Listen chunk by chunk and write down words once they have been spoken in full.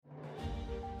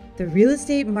The real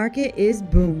estate market is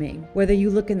booming. Whether you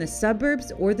look in the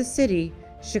suburbs or the city,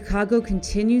 Chicago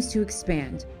continues to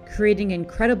expand, creating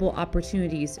incredible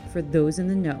opportunities for those in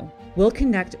the know. We'll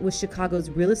connect with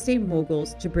Chicago's real estate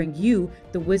moguls to bring you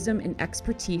the wisdom and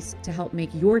expertise to help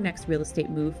make your next real estate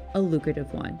move a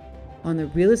lucrative one on the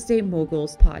Real Estate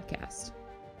Moguls Podcast.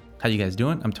 How you guys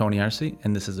doing? I'm Tony Arce,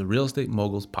 and this is the Real Estate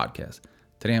Moguls Podcast.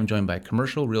 Today I'm joined by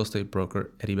commercial real estate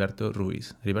broker Heriberto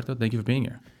Ruiz. Heriberto, thank you for being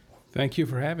here. Thank you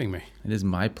for having me. It is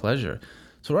my pleasure.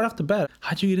 So right off the bat,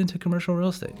 how'd you get into commercial real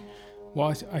estate?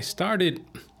 Well, I started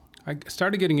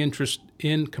getting interest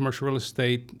in commercial real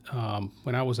estate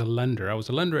when I was a lender. I was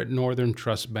a lender at Northern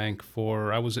Trust Bank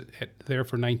I was there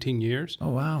for 19 years.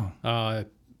 Oh, wow. A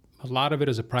lot of it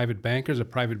as a private banker. As a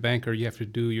private banker, you have to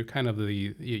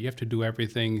do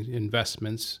everything: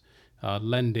 investments,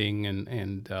 lending,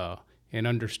 and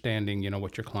understanding,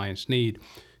 what your clients need.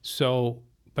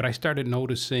 But I started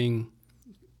noticing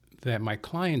that my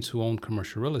clients who owned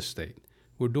commercial real estate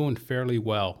were doing fairly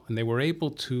well, and they were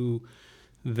able to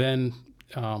then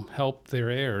help their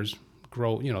heirs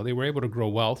grow. They were able to grow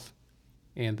wealth,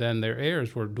 and then their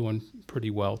heirs were doing pretty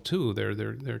well too.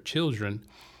 Their children,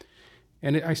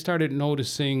 and I started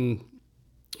noticing,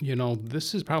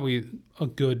 this is probably a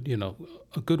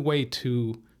good way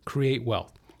to create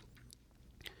wealth.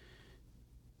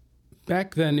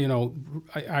 Back then,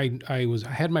 I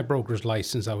had my broker's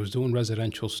license. I was doing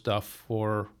residential stuff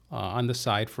on the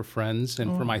side for friends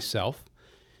and for myself.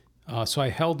 So I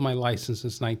held my license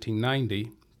since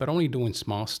 1990, but only doing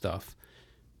small stuff.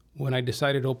 When I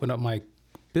decided to open up my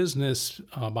business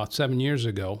about 7 years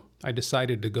ago, I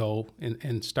decided to go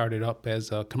and start it up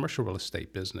as a commercial real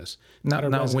estate business.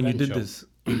 Now when you did this,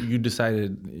 you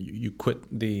decided you quit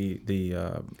the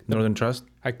Northern Trust?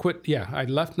 I quit. Yeah, I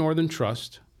left Northern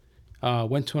Trust.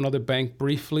 Went to another bank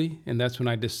briefly, and that's when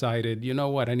I decided, you know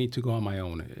what, I need to go on my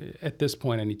own. At this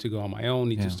point, I need to go on my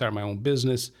own, to start my own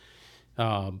business.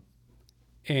 And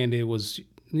it was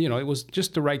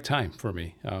just the right time for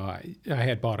me. I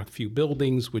had bought a few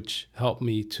buildings, which helped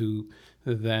me to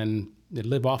then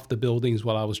live off the buildings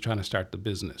while I was trying to start the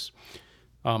business.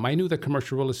 I knew that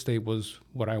commercial real estate was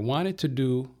what I wanted to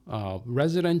do.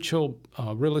 Residential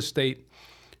real estate,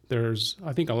 there's,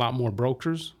 I think, a lot more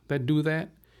brokers that do that.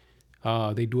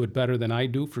 They do it better than I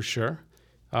do, for sure.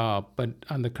 But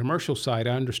on the commercial side,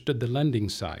 I understood the lending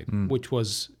side, which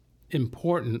was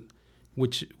important,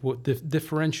 which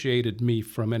differentiated me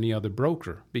from any other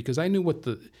broker, because I knew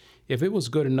if it was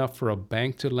good enough for a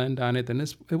bank to lend on it, then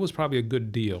it was probably a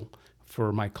good deal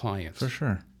for my clients. For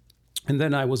sure. And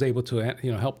then I was able to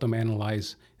help them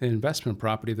analyze an investment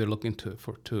property they're looking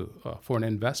for an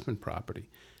investment property.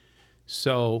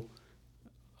 So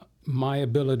my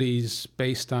abilities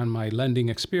based on my lending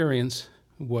experience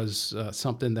was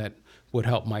something that would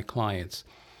help my clients.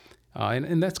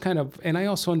 And that's and I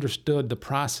also understood the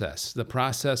process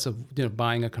of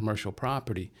buying a commercial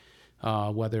property,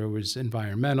 whether it was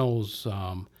environmentals,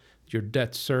 your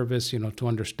debt service, to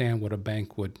understand what a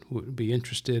bank would be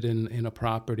interested in a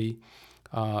property,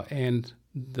 and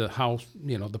the house,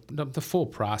 the full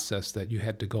process that you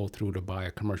had to go through to buy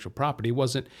a commercial property.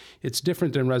 It's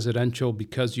different than residential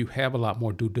because you have a lot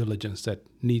more due diligence that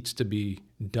needs to be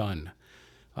done.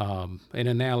 An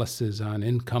analysis on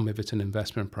income if it's an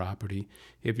investment property.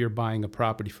 If you're buying a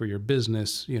property for your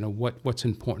business, what's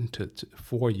important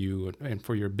for you and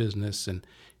for your business and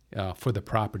for the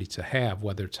property to have,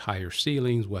 whether it's higher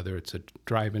ceilings, whether it's a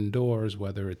drive-in doors,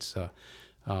 whether it's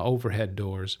overhead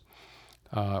doors.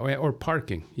 Or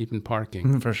parking, even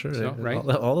parking. For sure, so, right?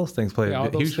 All those things play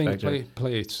a huge factor.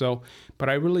 Play. So, but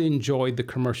I really enjoyed the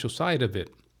commercial side of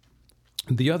it.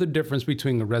 The other difference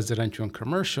between the residential and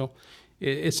commercial,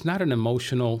 it's not an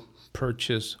emotional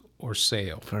purchase or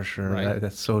sale. For sure, right?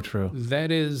 That's so true. That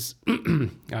is,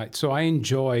 so I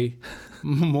enjoy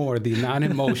more the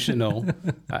non-emotional.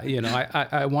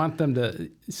 I want them to.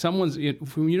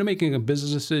 When you're making a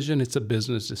business decision, it's a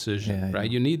business decision,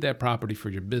 right? You need that property for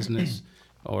your business,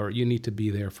 or you need to be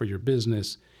there for your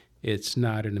business. It's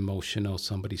not an emotional.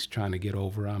 Somebody's trying to get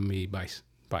over on me by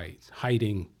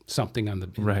hiding something on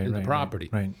the property.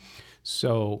 Right.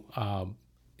 So.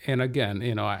 And again,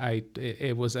 I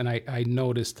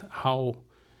noticed how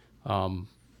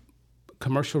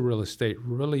commercial real estate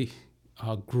really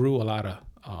grew a lot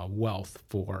of wealth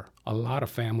for a lot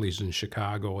of families in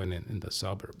Chicago and in the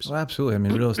suburbs. Well, absolutely. I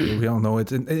mean, real estate, we all know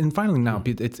it's, and finally now,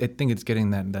 I think it's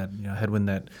getting that headwind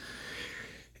that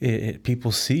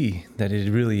people see that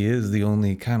it really is the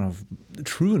only kind of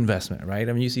true investment, right?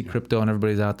 I mean, you see crypto and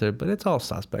everybody's out there, but it's all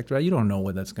suspect, right? You don't know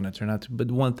what that's going to turn out to.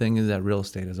 But one thing is that real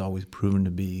estate has always proven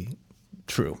to be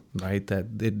true, right? That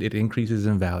it increases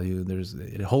in value.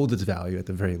 It holds its value at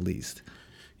the very least.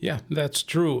 Yeah, that's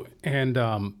true. And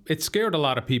it scared a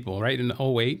lot of people, right? In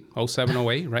 07,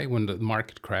 08, right? When the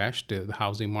market crashed, the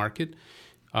housing market.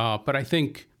 But I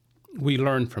think we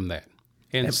learned from that.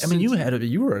 And I mean,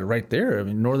 you were right there. I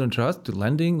mean, Northern Trust,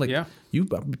 lending, you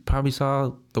probably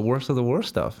saw the worst of the worst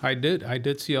stuff. I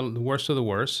did see the worst of the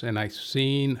worst, and I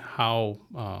saw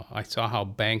how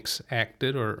banks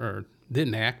acted or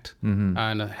didn't act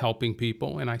on helping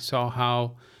people, and I saw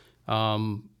how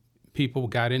people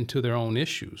got into their own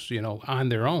issues, on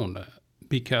their own,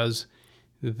 because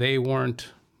they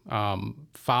weren't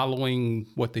following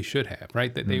what they should have,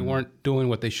 right? That they weren't doing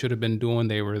what they should have been doing.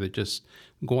 They were just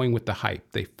going with the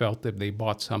hype. They felt that they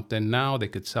bought something now, they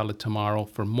could sell it tomorrow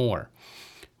for more,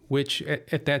 which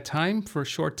at that time, for a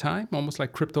short time, almost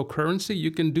like cryptocurrency, you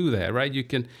can do that, right? You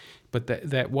can, but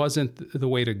that wasn't the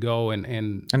way to go.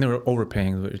 And they were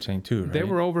overpaying, is what you're saying too, right? They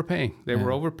were overpaying. They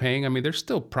were overpaying. I mean, there's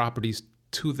still properties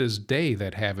to this day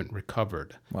that haven't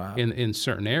recovered in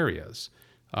certain areas,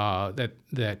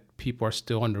 that people are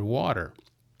still underwater,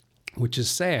 which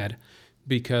is sad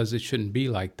because it shouldn't be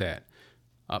like that.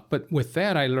 But with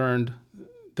that, I learned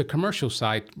the commercial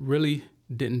side really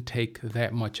didn't take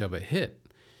that much of a hit.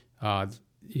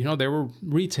 There were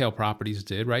retail properties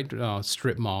right?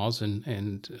 Strip malls,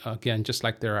 and again, just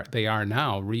like they are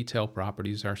now, retail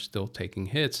properties are still taking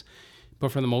hits.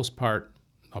 But for the most part,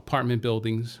 apartment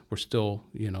buildings were still,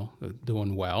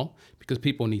 doing well because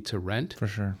people need to rent. For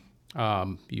sure.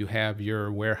 You have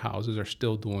your warehouses are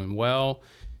still doing well.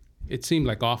 It seemed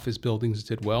like office buildings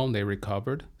did well and they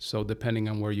recovered. So depending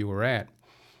on where you were at,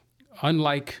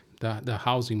 unlike the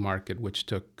housing market, which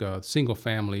took single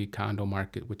family condo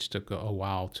market, which took a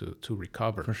while to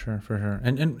recover. For sure.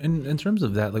 And in terms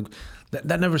of that,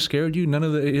 that never scared you? None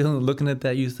of the, looking at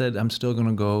that, you said, I'm still going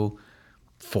to go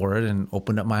for it and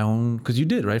open up my own, because you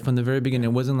did, right? From the very beginning,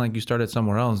 it wasn't like you started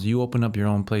somewhere else. You opened up your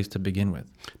own place to begin with.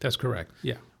 That's correct.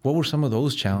 Yeah. What were some of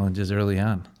those challenges early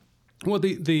on? Well,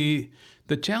 the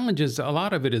challenges, a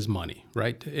lot of it is money,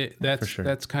 right? For sure.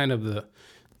 That's kind of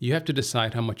you have to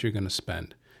decide how much you're going to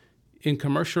spend. In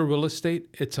commercial real estate,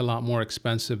 it's a lot more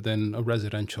expensive than a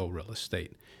residential real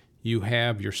estate. You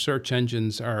have your search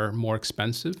engines are more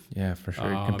expensive. Yeah, for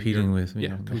sure. Competing with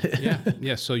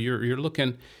So you're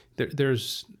looking.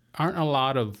 There's aren't a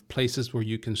lot of places where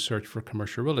you can search for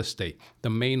commercial real estate. The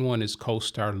main one is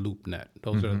CoStar, LoopNet.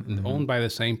 Those are owned by the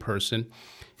same person,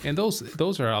 and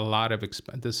those are a lot of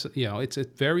expense. It's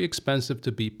very expensive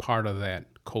to be part of that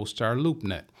CoStar,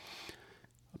 LoopNet.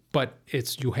 But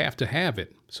you have to have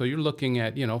it. So you're looking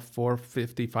at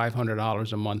 $450,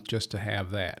 $500 a month just to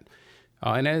have that.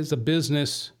 And as a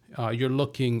business, you're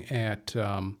looking at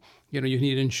you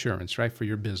need insurance, right, for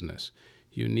your business.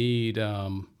 You need a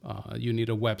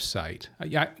website.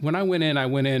 When I went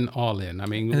in all in. I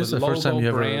mean, this is the first time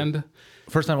you brand.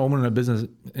 First time opening a business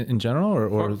in general,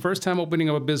 or first time opening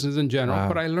up a business in general. Wow.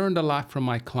 But I learned a lot from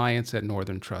my clients at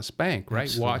Northern Trust Bank, right?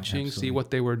 Absolutely. See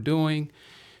what they were doing.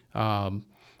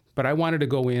 But I wanted to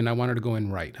go in. I wanted to go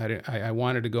in right. I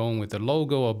wanted to go in with a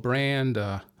logo, a brand,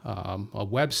 a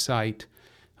website,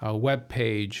 a web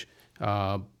page.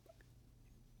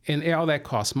 And all that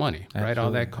costs money, right?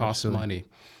 All that costs money,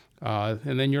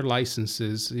 and then your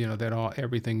licenses,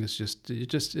 everything is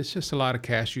it's just a lot of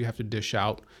cash you have to dish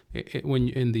out when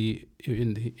in the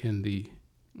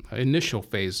initial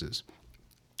phases.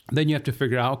 Then you have to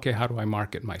figure out, okay, how do I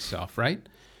market myself, right?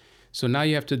 So now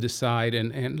you have to decide,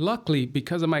 and luckily,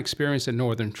 because of my experience at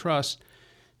Northern Trust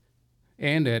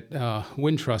and at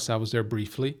Wintrust, I was there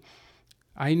briefly.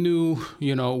 I knew,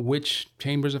 which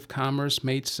chambers of commerce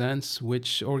made sense,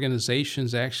 which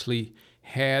organizations actually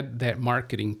had that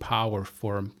marketing power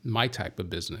for my type of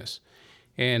business.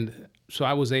 And so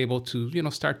I was able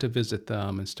to, start to visit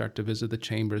them and start to visit the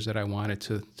chambers that I wanted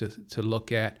to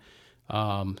look at,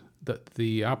 the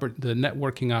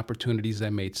networking opportunities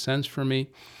that made sense for me.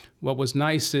 What was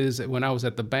nice is that when I was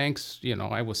at the banks,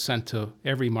 I was sent to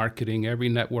every marketing, every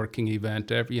networking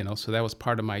event, so that was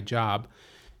part of my job.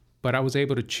 But I was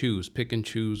able to pick and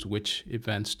choose which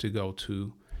events to go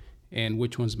to and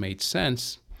which ones made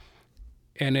sense.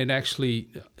 And it actually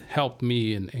helped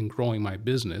me in growing my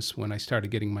business when I started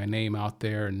getting my name out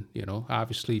there. And,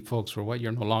 obviously folks were,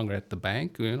 you're no longer at the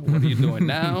bank. What are you doing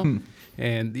now?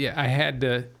 And yeah, I had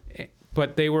to,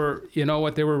 but they were,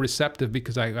 they were receptive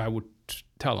because I would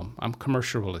tell them, I'm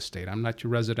commercial real estate. I'm not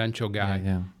your residential guy.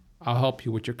 Yeah. I'll help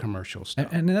you with your commercial stuff.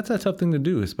 And that's a tough thing to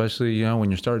do, especially,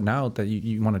 when you're starting out, that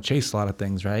you want to chase a lot of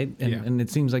things, right? And it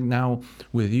seems like now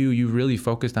with you really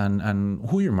focused on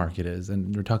who your market is.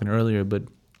 And we were talking earlier, but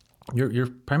you're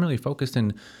primarily focused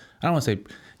in, I don't want to say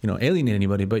alienate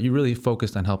anybody, but you really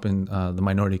focused on helping the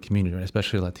minority community, right?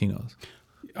 Especially Latinos.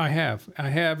 I have,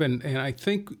 and I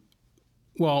think,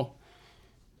 well,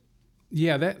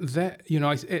 yeah,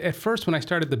 at first when I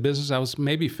started the business, I was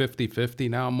maybe 50-50.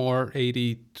 Now I'm more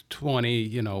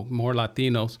 80-20, more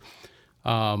Latinos.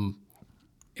 And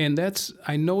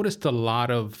I noticed a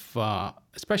lot of,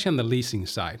 especially on the leasing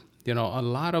side, a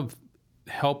lot of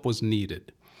help was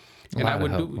needed. And I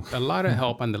would do a lot of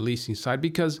help on the leasing side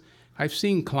because I've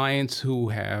seen clients who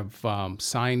have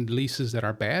signed leases that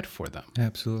are bad for them.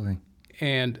 Absolutely.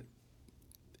 And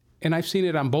I've seen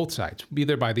it on both sides,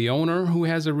 either by the owner who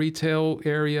has a retail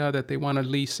area that they want to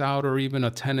lease out, or even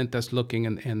a tenant that's looking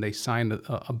and they signed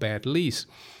a bad lease.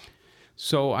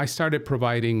 So I started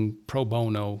providing pro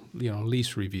bono,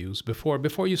 lease reviews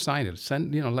before you sign it.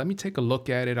 Let me take a look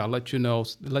at it. I'll let you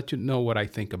know what I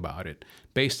think about it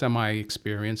based on my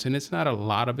experience. And it's not a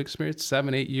lot of experience,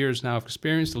 7-8 years now of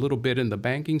experience, a little bit in the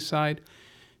banking side,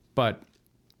 but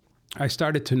I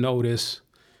started to notice,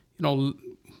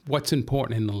 what's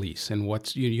important in the lease and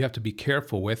what's you have to be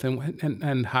careful with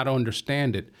and how to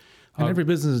understand it. And every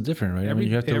business is different, right?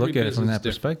 You have to look at it from that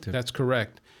perspective. That's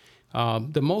correct.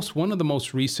 One of the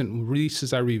most recent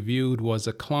leases I reviewed was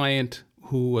a client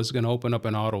who was going to open up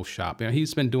an auto shop.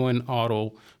 He's been doing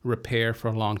auto repair for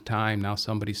a long time. Now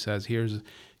somebody says,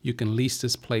 you can lease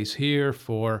this place here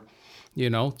for,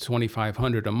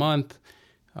 $2,500 a month.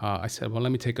 I said, well,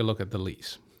 let me take a look at the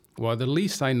lease. Well, the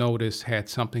lease I noticed had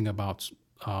something about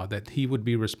that he would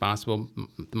be responsible,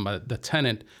 the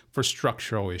tenant, for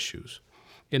structural issues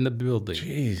in the building.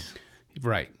 Jeez.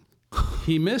 Right.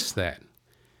 He missed that.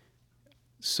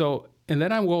 So, and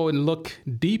then I go and look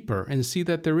deeper and see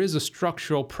that there is a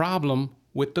structural problem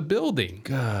with the building.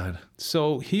 God.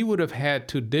 So he would have had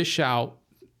to dish out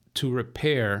to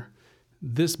repair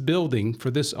this building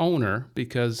for this owner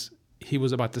because he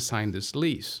was about to sign this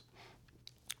lease.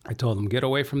 I told him, get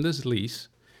away from this lease.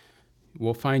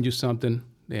 We'll find you something,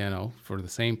 for the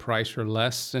same price or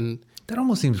less. And that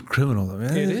almost seems criminal, though.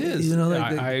 Man. It is.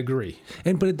 I agree.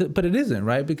 But it isn't,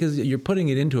 right? Because you're putting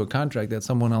it into a contract that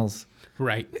someone else.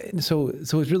 Right. So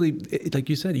it's really, like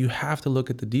you said, you have to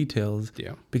look at the details.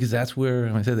 Yeah. Because that's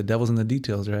where I say the devil's in the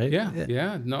details, right?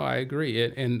 Yeah. No, I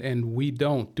agree. And we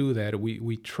don't do that.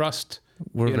 We trust.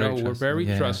 We're very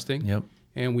trusting. Yep.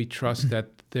 And we trust that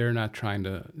they're not trying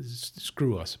to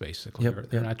screw us, basically. Yep.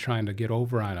 They're not trying to get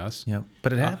over on us. Yep.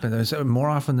 But it happens more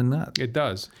often than not. It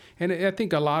does. And I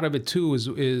think a lot of it, too,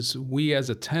 is we as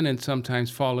a tenant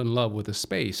sometimes fall in love with a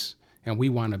space. And we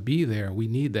want to be there. We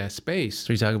need that space.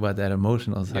 So you talk about that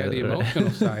emotional side of it. Yeah, the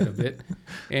emotional side of it.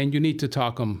 And you need to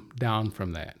talk them down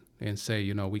from that and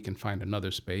say, we can find another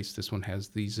space. This one has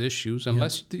these issues.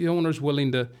 Unless the owner's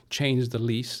willing to change the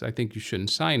lease, I think you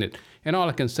shouldn't sign it. And all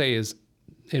I can say is,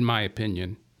 in my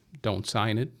opinion, don't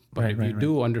sign it. But if you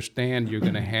do understand, you're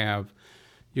going to have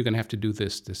to do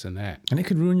this, and that. And it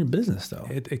could ruin your business, though.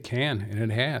 It can,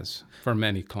 and it has for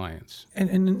many clients.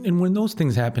 And when those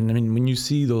things happen, when you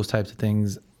see those types of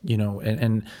things,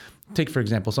 and take, for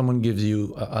example, someone gives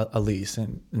you a lease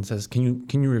and says, can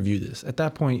you review this? At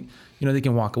that point, they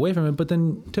can walk away from it. But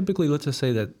then typically, let's just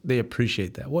say that they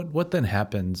appreciate that. What then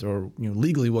happens, or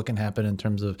legally, what can happen in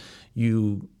terms of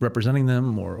you representing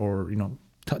them, or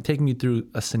take me through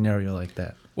a scenario like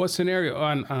that? What scenario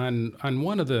on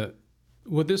one of the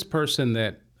with this person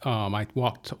that I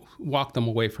walked them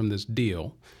away from this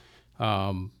deal?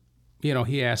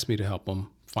 He asked me to help him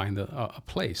find a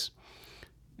place.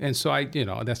 And so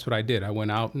that's what I did. I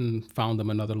went out and found him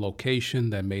another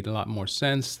location that made a lot more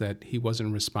sense, that he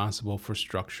wasn't responsible for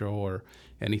structure or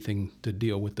anything to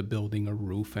deal with the building or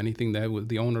roof, anything that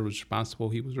the owner was responsible,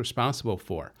 he was responsible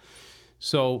for.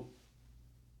 So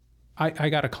I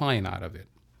got a client out of it,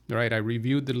 right? I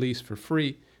reviewed the lease for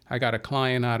free. I got a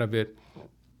client out of it.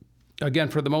 Again,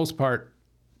 for the most part,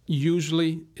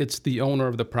 usually it's the owner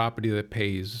of the property that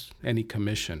pays any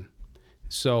commission.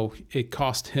 So it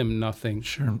cost him nothing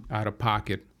out of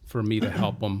pocket for me to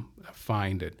help him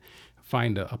find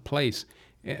a place.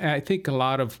 And I think a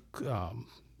lot of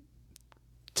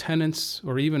tenants,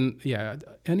 or even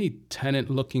any tenant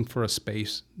looking for a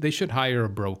space, they should hire a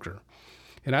broker.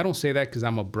 And I don't say that because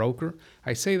I'm a broker.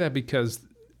 I say that because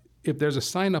if there's a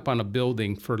sign up on a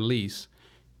building for lease,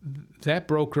 that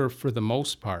broker, for the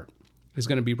most part, is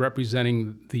going to be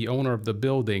representing the owner of the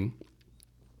building,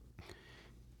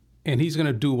 and he's going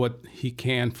to do what he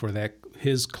can for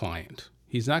his client.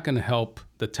 He's not going to help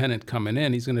the tenant coming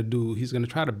in. He's going to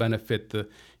try to benefit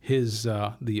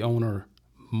the owner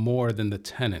more than the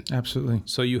tenant. Absolutely.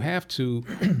 So you have to.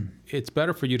 It's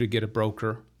better for you to get a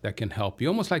broker that can help you.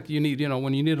 Almost like you need,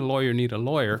 when you need a lawyer, you need a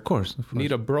lawyer. Of course. You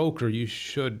need a broker. You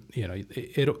should,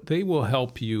 they will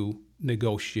help you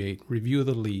negotiate, review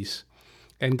the lease,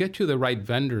 and get you the right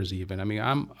vendors. Even, I mean,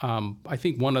 I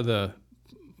think one of the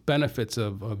benefits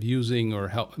of using or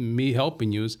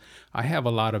helping you is I have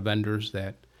a lot of vendors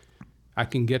that I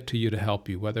can get to you to help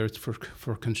you, whether it's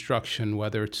for construction,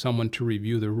 whether it's someone to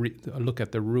review look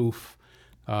at the roof.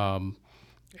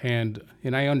 And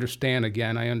I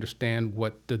understand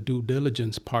what the due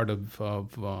diligence part of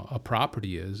a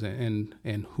property is,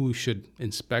 and who should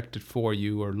inspect it for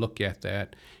you or look at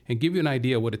that and give you an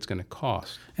idea what it's going to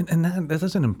cost. And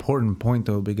that's an important point,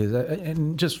 though, because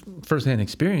and just firsthand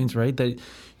experience, right? That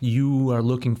you are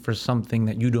looking for something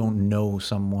that you don't know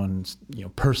someone's,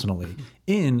 personally.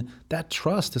 In that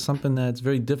trust is something that's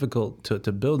very difficult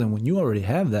to build. And when you already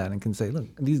have that and can say, look,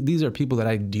 these are people that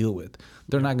I deal with,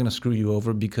 they're not going to screw you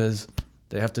over because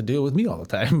they have to deal with me all the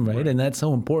time, right? And that's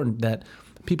so important that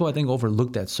people, I think,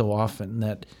 overlook that so often,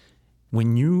 that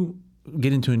when you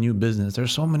get into a new business,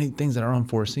 there's so many things that are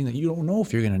unforeseen that you don't know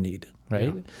if you're going to need,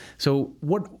 right? Yeah. So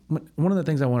one of the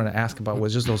things I wanted to ask about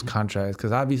was just those contracts,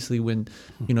 because obviously when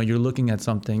you're looking at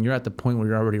something, you're at the point where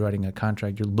you're already writing a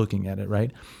contract, you're looking at it,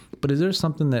 right? But is there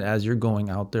something that as you're going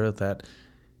out there that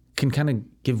can kind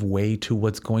of give way to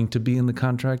what's going to be in the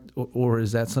contract, or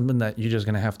is that something that you're just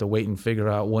going to have to wait and figure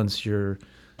out once you're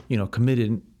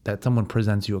committed, that someone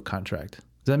presents you a contract?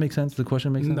 Does that make sense? The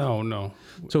question makes sense? No.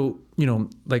 So,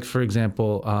 like for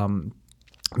example,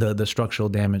 the structural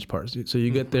damage parts. So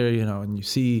you get there, and you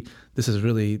see this is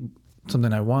really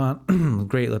something I want.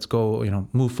 Great, let's go,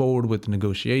 move forward with the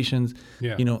negotiations.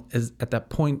 Yeah. At that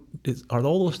point, are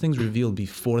all those things revealed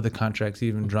before the contract's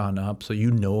even drawn up, so you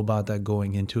know about that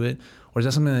going into it? Or is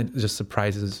that something that just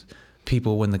surprises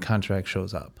people when the contract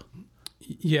shows up?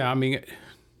 Yeah, I mean,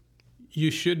 you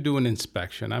should do an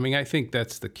inspection. I mean, I think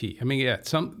that's the key. I mean,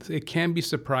 it can be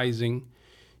surprising.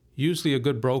 Usually a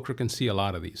good broker can see a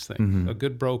lot of these things. Mm-hmm. A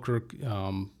good broker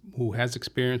who has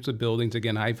experience with buildings.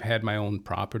 Again, I've had my own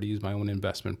properties, my own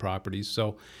investment properties.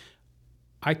 So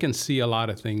I can see a lot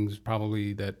of things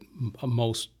probably that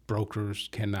most brokers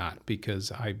cannot, because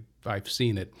I've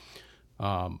seen it.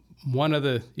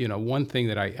 One thing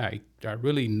that I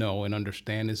really know and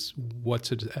understand is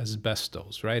what's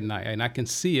asbestos, right? And I can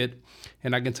see it,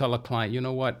 and I can tell a client, you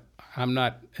know what, I'm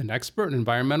not an expert, an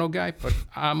environmental guy, but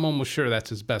I'm almost sure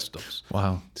that's asbestos.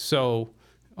 Wow. So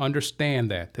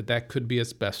understand that could be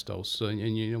asbestos. So,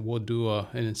 and we'll do an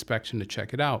inspection to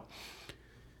check it out.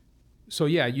 So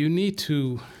yeah, you need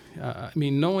to,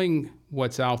 knowing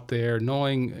what's out there,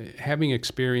 having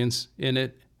experience in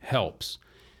it helps.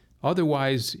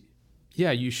 Otherwise,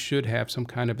 yeah, you should have some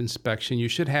kind of inspection. You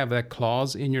should have that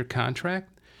clause in your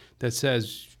contract that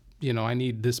says, I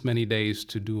need this many days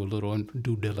to do a little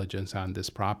due diligence on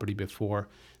this property before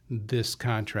this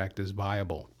contract is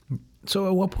viable. So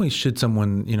at what point should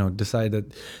someone, decide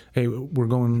that, hey, we'll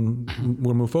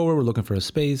move forward, we're looking for a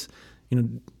space?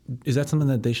 Is that something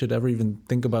that they should ever even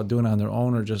think about doing on their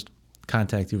own, or just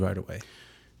contact you right away?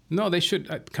 No, they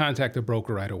should contact a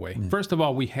broker right away. Yeah. First of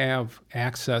all, we have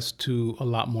access to a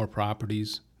lot more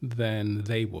properties than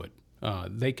they would.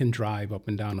 They can drive up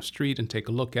and down a street and take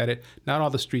a look at it. Not all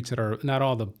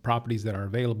the properties that are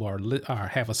available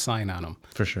have a sign on them.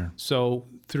 For sure. So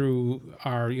through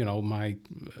our, my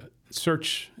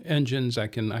search engines, I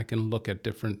can look at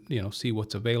different, see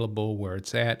what's available, where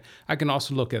it's at. I can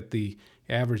also look at the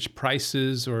average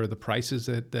prices, or the prices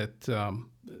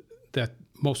that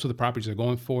most of the properties are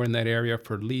going for in that area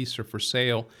for lease or for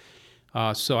sale.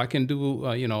 So I can do,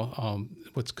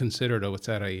 what's considered a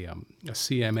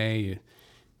CMA,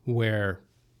 where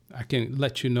I can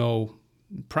let you know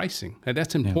pricing. And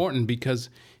that's important because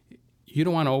you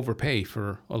don't want to overpay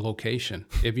for a location.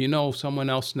 If you know someone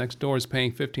else next door is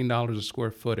paying $15 a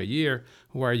square foot a year,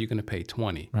 why are you going to pay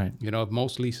 $20? Right. If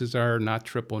most leases are not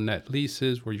triple net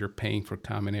leases where you're paying for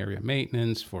common area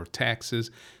maintenance, for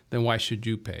taxes, then why should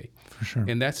you pay? For sure.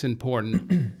 And that's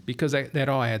important because that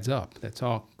all adds up. That's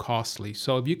all costly.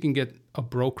 So if you can get a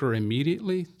broker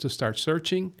immediately to start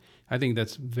searching, I think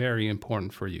that's very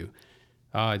important for you.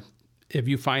 If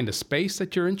you find a space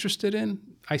that you're interested in,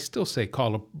 I still say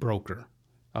call a broker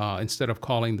instead of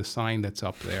calling the sign that's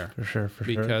up there. For sure.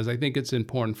 Because I think it's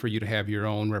important for you to have your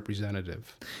own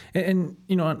representative. And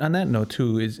on that note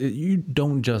too, you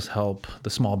don't just help the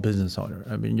small business owner.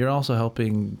 I mean, you're also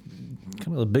helping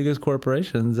kind of the biggest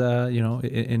corporations,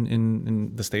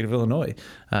 in the state of Illinois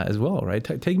as well, right?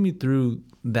 Take me through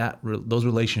those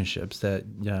relationships that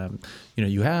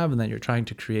you have and that you're trying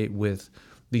to create with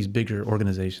these bigger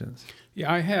organizations?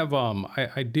 Yeah, I have.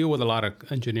 I deal with a lot of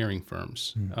engineering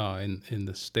firms in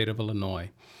the state of Illinois.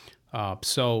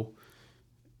 So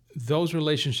those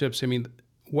relationships, I mean,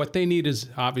 what they need is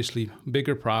obviously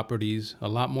bigger properties, a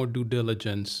lot more due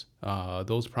diligence.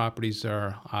 Those properties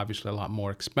are obviously a lot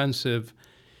more expensive,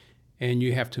 and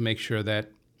you have to make sure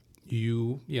that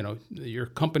your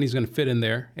company's going to fit in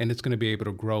there and it's going to be able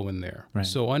to grow in there. Right.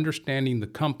 So understanding the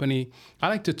company, I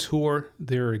like to tour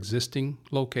their existing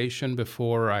location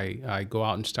before I go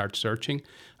out and start searching.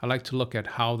 I like to look at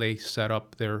how they set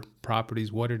up their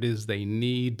properties, what it is they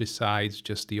need besides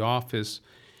just the office,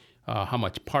 how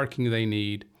much parking they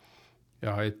need,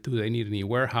 do they need any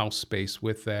warehouse space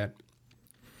with that.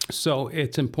 So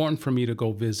it's important for me to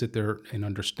go visit and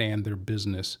understand their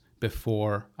business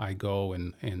before I go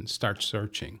and start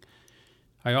searching.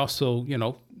 I also,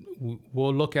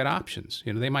 will look at options.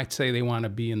 They might say they want to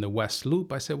be in the West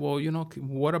Loop. I said, well,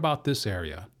 what about this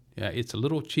area? Yeah, it's a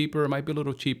little cheaper. It might be a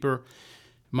little cheaper.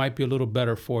 It might be a little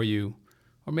better for you.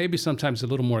 Or maybe sometimes a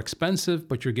little more expensive,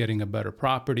 but you're getting a better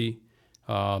property.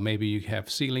 Maybe you have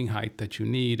ceiling height that you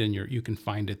need, and you can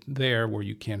find it there where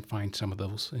you can't find some of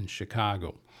those in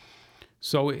Chicago.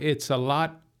 So it's a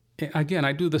lot. Again,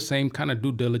 I do the same kind of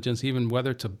due diligence, even whether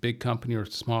it's a big company or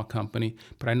a small company,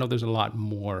 but I know there's a lot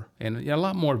more and a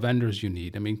lot more vendors you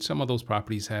need. I mean, some of those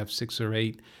properties have 6 or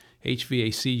 8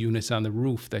 HVAC units on the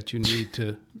roof that you need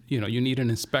to, you need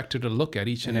an inspector to look at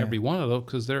each and every one of those,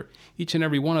 because each and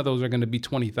every one of those are going to be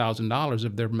 $20,000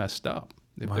 if they're messed up,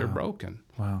 if they're broken.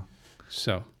 Wow.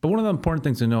 So, but one of the important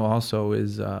things to know also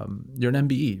is you're an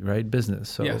MBE, right? Business.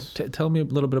 So yes. Tell me a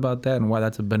little bit about that and why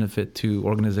that's a benefit to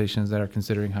organizations that are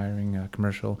considering hiring a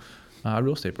commercial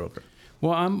real estate broker.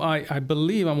 Well, I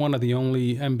believe I'm one of the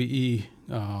only MBE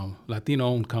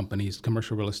Latino-owned companies,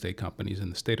 commercial real estate companies in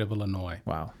the state of Illinois.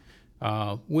 Wow.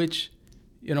 Which,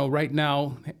 right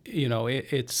now,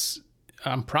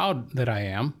 I'm proud that I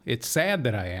am. It's sad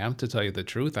that I am, to tell you the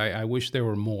truth. I wish there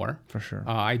were more. For sure.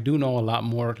 I do know a lot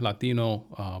more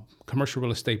Latino commercial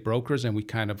real estate brokers, and we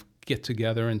kind of get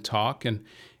together and talk and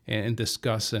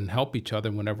discuss and help each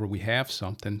other whenever we have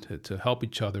something to help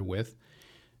each other with.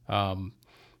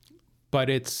 But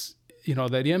it's,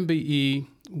 that the MBE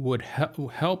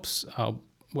helps.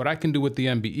 What I can do with the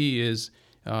MBE is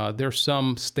there's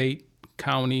some state,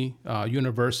 county,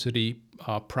 university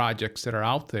projects that are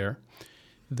out there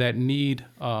that need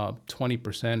 20%,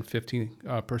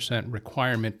 15%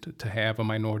 requirement to have a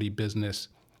minority business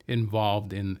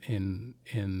involved in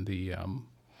the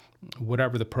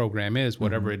whatever the program is,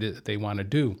 whatever it is they want to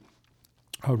do.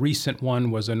 A recent one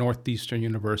was a Northeastern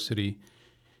University.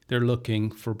 They're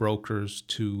looking for brokers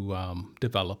to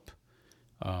develop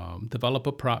well,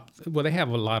 they have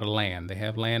a lot of land. They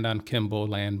have land on Kimball,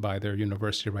 land by their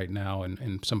university right now,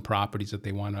 and some properties that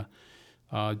they want to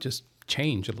just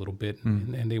change a little bit,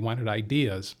 and they wanted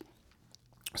ideas.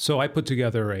 So I put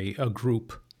together a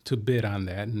group to bid on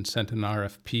that and sent an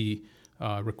RFP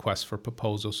request for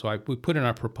proposal. So we put in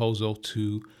our proposal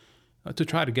to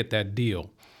try to get that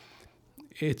deal.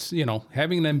 It's,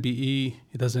 having an MBE,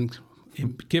 it doesn't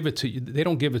give it to you. They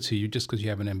don't give it to you just because you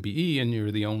have an MBE and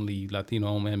you're the only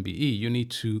Latino MBE. You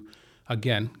need to,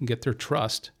 again, get their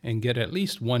trust and get at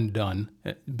least one done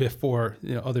before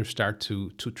others start to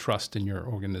trust in your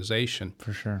organization.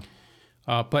 For sure.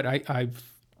 But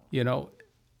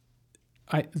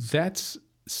that's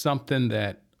something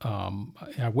that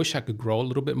I wish I could grow a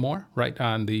little bit more, right?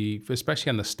 Especially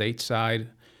on the state side.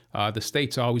 The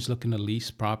state's always looking to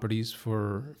lease properties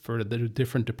for the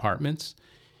different departments.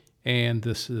 And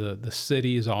the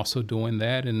city is also doing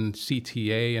that, and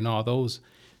CTA and all those.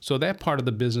 So that part of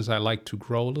the business I like to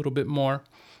grow a little bit more,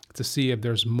 to see if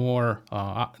there's more.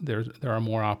 There are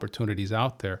more opportunities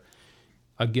out there.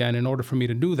 Again, in order for me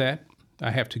to do that, I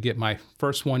have to get my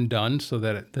first one done, so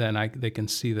that then they can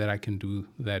see that I can do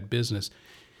that business.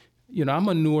 I'm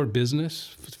a newer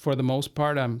business for the most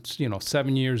part. I'm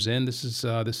 7 years in. This is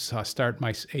I start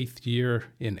my 8th year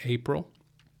in April.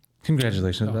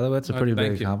 Congratulations, by the way. That's a pretty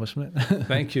big accomplishment.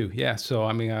 Thank you. Yeah. So,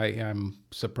 I'm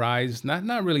surprised,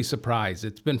 not really surprised.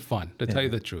 It's been fun, to tell you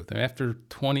the truth. After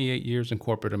 28 years in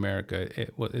corporate America,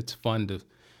 it's fun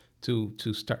to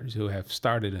have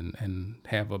started and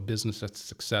have a business that's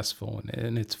successful,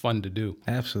 and it's fun to do.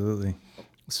 Absolutely.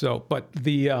 So, but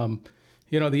the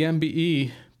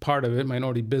MBE part of it,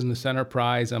 Minority Business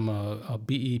Enterprise, I'm a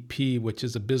BEP, which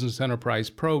is a business enterprise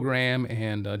program,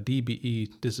 and a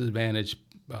DBE, disadvantaged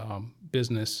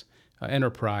business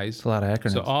enterprise. It's a lot of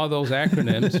acronyms. So all those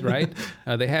acronyms, right?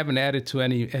 They haven't added to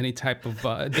any type of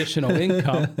additional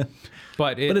income,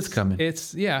 but it's coming.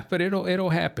 But it'll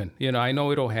happen. I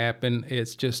know it'll happen.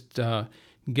 It's just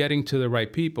getting to the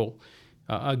right people.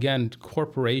 Again,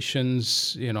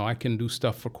 corporations, I can do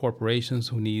stuff for corporations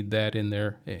who need that in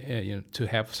their, to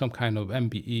have some kind of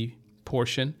MBE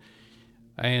portion.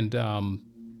 And,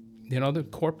 the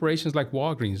corporations like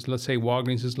Walgreens, let's say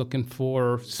Walgreens is looking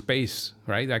for space,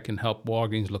 right? I can help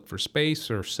Walgreens look for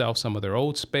space or sell some of their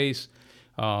old space.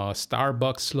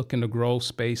 Starbucks looking to grow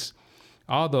space.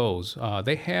 All those,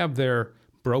 they have their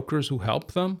brokers who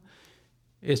help them.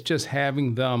 It's just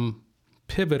having them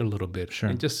pivot a little bit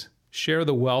and just share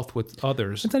the wealth with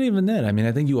others. It's not even that. I mean,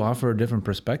 I think you offer a different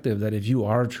perspective that if you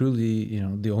are truly,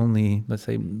 the only, let's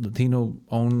say,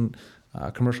 Latino-owned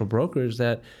commercial brokers,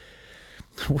 that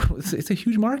it's a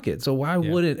huge market. So why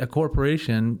wouldn't a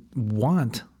corporation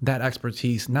want that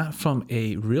expertise, not from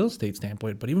a real estate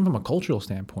standpoint, but even from a cultural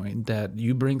standpoint, that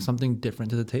you bring something different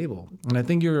to the table? And I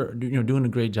think you're doing a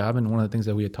great job. And one of the things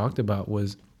that we had talked about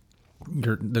was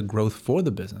the growth for the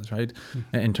business, right?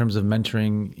 Mm-hmm. In terms of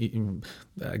mentoring,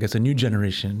 I guess, a new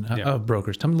generation of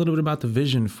brokers. Tell me a little bit about the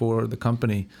vision for the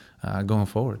company going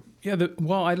forward. Yeah,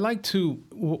 I'd like to,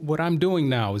 what I'm doing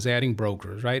now is adding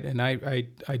brokers, right? And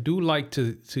I do like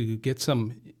to get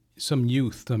some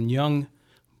youth, some young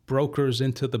brokers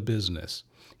into the business,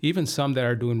 even some that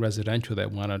are doing residential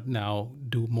that want to now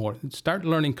do more, start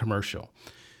learning commercial.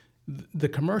 The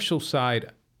commercial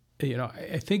side,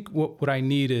 I think what I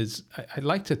need is I'd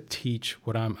like to teach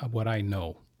what I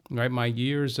know, right? My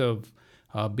years of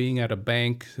being at a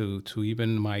bank to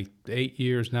even my 8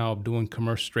 years now of doing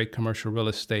straight commercial real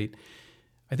estate,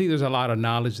 I think there's a lot of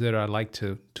knowledge that I'd like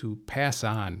to pass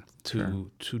on to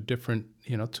different,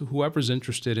 to whoever's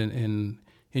interested in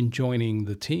joining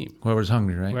the team. Whoever's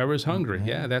hungry, right? Whoever's hungry,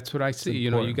 yeah, that's what I see.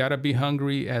 You got to be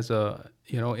hungry as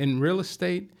in real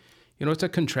estate. It's a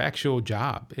contractual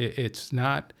job. It's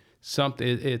not something.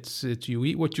 It's you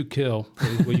eat what you kill.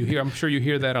 What you hear, I'm sure you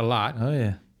hear that a lot. Oh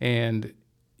yeah. And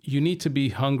you need to be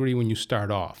hungry when you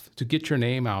start off to get your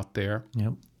name out there.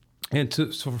 Yep. And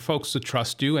for folks to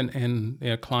trust you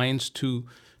and clients to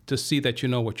see that you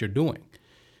know what you're doing.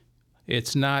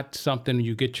 It's not something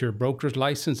you get your broker's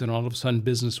license and all of a sudden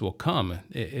business will come.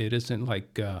 It isn't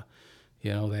like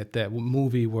that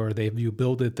movie where you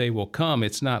build it, they will come.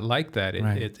 It's not like that.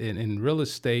 In real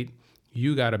estate,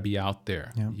 you got to be out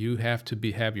there. Yep. You have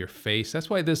to have your face. That's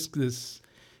why this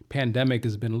pandemic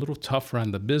has been a little tougher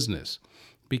on the business,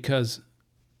 because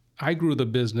I grew the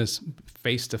business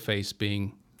face-to-face,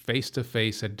 being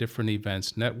face-to-face at different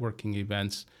events, networking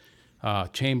events,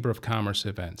 Chamber of Commerce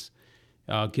events,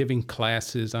 giving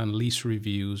classes on lease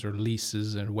reviews or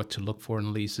leases and what to look for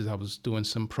in leases. I was doing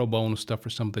some pro bono stuff for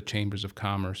some of the Chambers of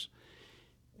Commerce.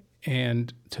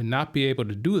 And to not be able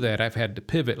to do that, I've had to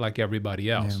pivot like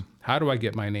everybody else. Yeah. How do I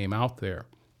get my name out there?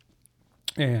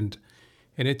 And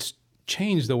it's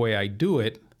changed the way I do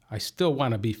it. I still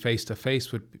want to be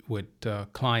face-to-face with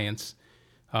clients.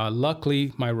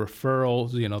 Luckily, my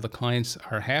referrals, the clients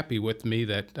are happy with me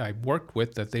that I worked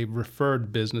with, that they've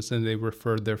referred business and they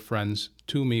referred their friends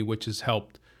to me, which has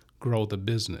helped grow the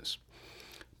business.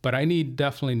 But I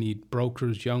definitely need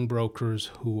brokers, young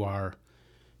brokers who are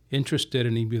interested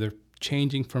in either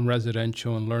changing from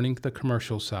residential and learning the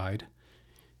commercial side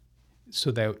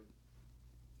so that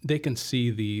they can see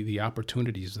the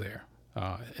opportunities there,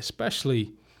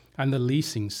 especially on the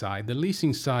leasing side. The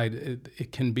leasing side,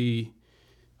 it can be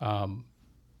a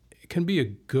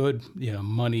good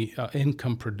money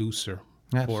income producer.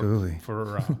 Absolutely.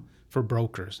 for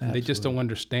brokers, and they just don't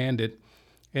understand it.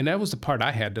 And that was the part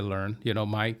I had to learn.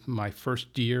 My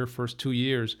first 2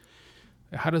 years.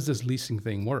 How does this leasing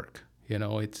thing work?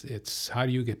 It's how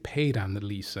do you get paid on the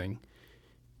leasing?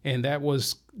 And that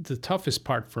was the toughest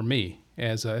part for me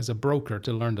as a broker,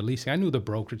 to learn the leasing. I knew the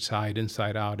brokerage side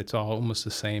inside out. It's all almost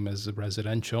the same as the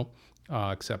residential,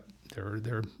 except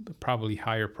they're probably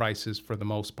higher prices for the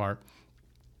most part.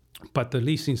 But the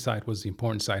leasing side was the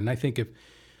important side. And I think if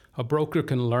a broker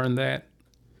can learn that,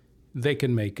 they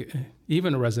can make,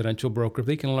 even a residential broker, if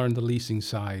they can learn the leasing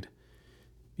side,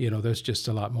 there's just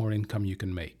a lot more income you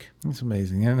can make. That's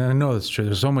amazing. And I know it's true.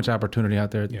 There's so much opportunity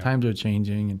out there. Yeah. Times are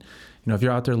changing. And, if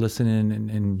you're out there listening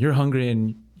and you're hungry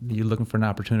and you're looking for an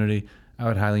opportunity, I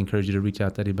would highly encourage you to reach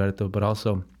out to Herberto. But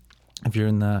also, if you're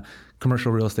in the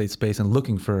commercial real estate space and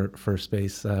looking for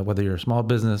space, whether you're a small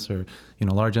business or,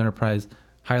 large enterprise,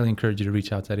 highly encourage you to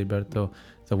reach out to Herberto.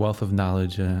 It's a wealth of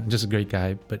knowledge, just a great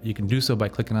guy. But you can do so by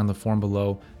clicking on the form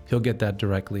below. He'll get that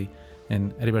directly.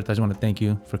 And Herberto, I just want to thank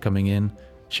you for coming in,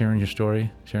 sharing your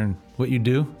story, sharing what you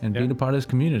do, and being a part of this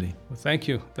community. Well, thank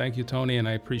you. Thank you, Tony, and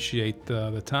I appreciate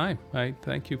the time.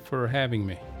 Thank you for having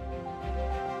me.